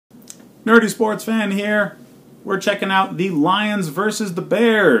Nerdy sports fan here. We're checking out the Lions versus the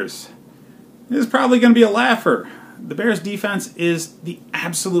Bears. This is probably going to be a laugher. The Bears defense is the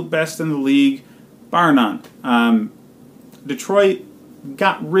absolute best in the league, bar none. Detroit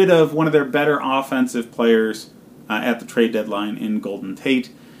got rid of one of their better offensive players at the trade deadline in Golden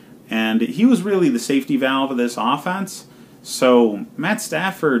Tate, and he was really the safety valve of this offense. So Matt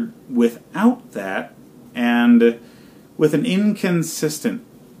Stafford, without that, and with an inconsistent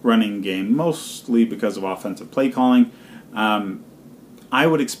running game, mostly because of offensive play calling, I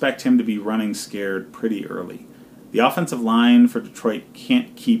would expect him to be running scared pretty early. The offensive line for Detroit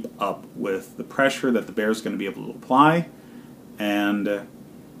can't keep up with the pressure that the Bears are going to be able to apply, and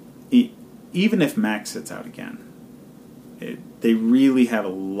even if Max sits out again, they really have a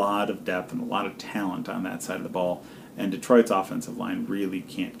lot of depth and a lot of talent on that side of the ball, and Detroit's offensive line really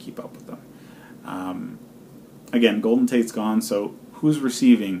can't keep up with them. Again, Golden Tate's gone, so who's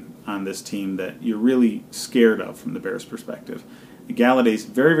receiving on this team that you're really scared of from the Bears' perspective? Galladay's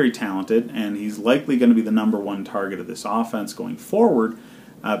very, very talented, and he's likely going to be the #1 target of this offense going forward,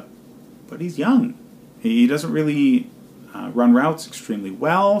 but he's young. He doesn't really run routes extremely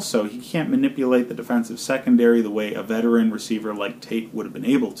well, so he can't manipulate the defensive secondary the way a veteran receiver like Tate would have been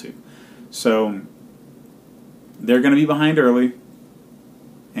able to. So they're going to be behind early,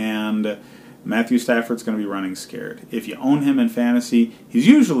 and Matthew Stafford's going to be running scared. If you own him in fantasy, he's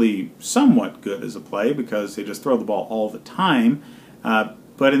usually somewhat good as a play because they just throw the ball all the time.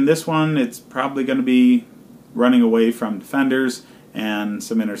 But in this one, it's probably going to be running away from defenders and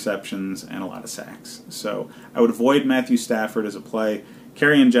some interceptions and a lot of sacks. So I would avoid Matthew Stafford as a play.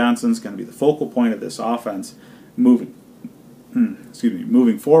 Kerryon Johnson's going to be the focal point of this offense moving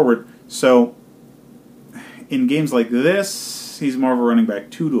forward. So in games like this, he's more of a running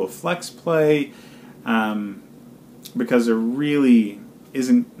back 2 to a flex play because there really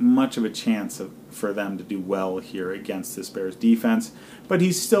isn't much of a chance for them to do well here against this Bears defense, but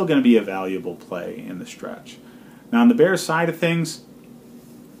he's still going to be a valuable play in the stretch. Now on the Bears side of things,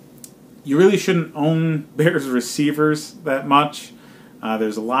 you really shouldn't own Bears receivers that much.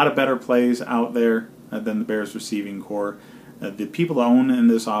 There's a lot of better plays out there than the Bears receiving core. The people to own in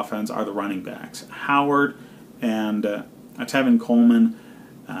this offense are the running backs. Howard and Tevin Coleman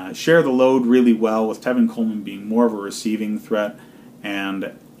share the load really well, with Tevin Coleman being more of a receiving threat.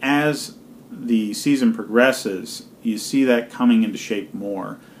 And as the season progresses, you see that coming into shape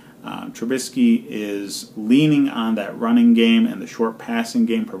more. Trubisky is leaning on that running game and the short passing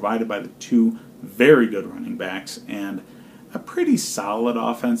game provided by the two very good running backs and a pretty solid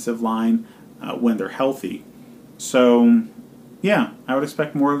offensive line when they're healthy. So, yeah, I would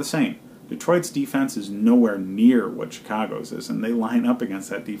expect more of the same. Detroit's defense is nowhere near what Chicago's is, and they line up against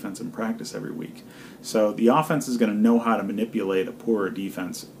that defense in practice every week. So the offense is going to know how to manipulate a poorer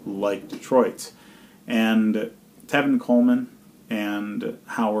defense like Detroit's. And Tevin Coleman and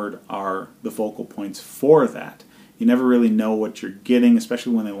Howard are the focal points for that. You never really know what you're getting,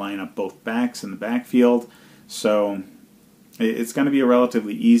 especially when they line up both backs in the backfield. So it's going to be a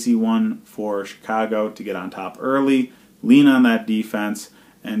relatively easy one for Chicago to get on top early, lean on that defense,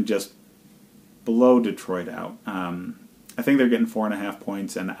 and just blow Detroit out. I think they're getting 4.5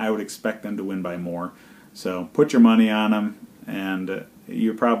 points, and I would expect them to win by more. So put your money on them, and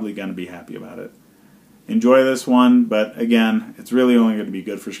you're probably going to be happy about it. Enjoy this one, but again, it's really only going to be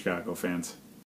good for Chicago fans.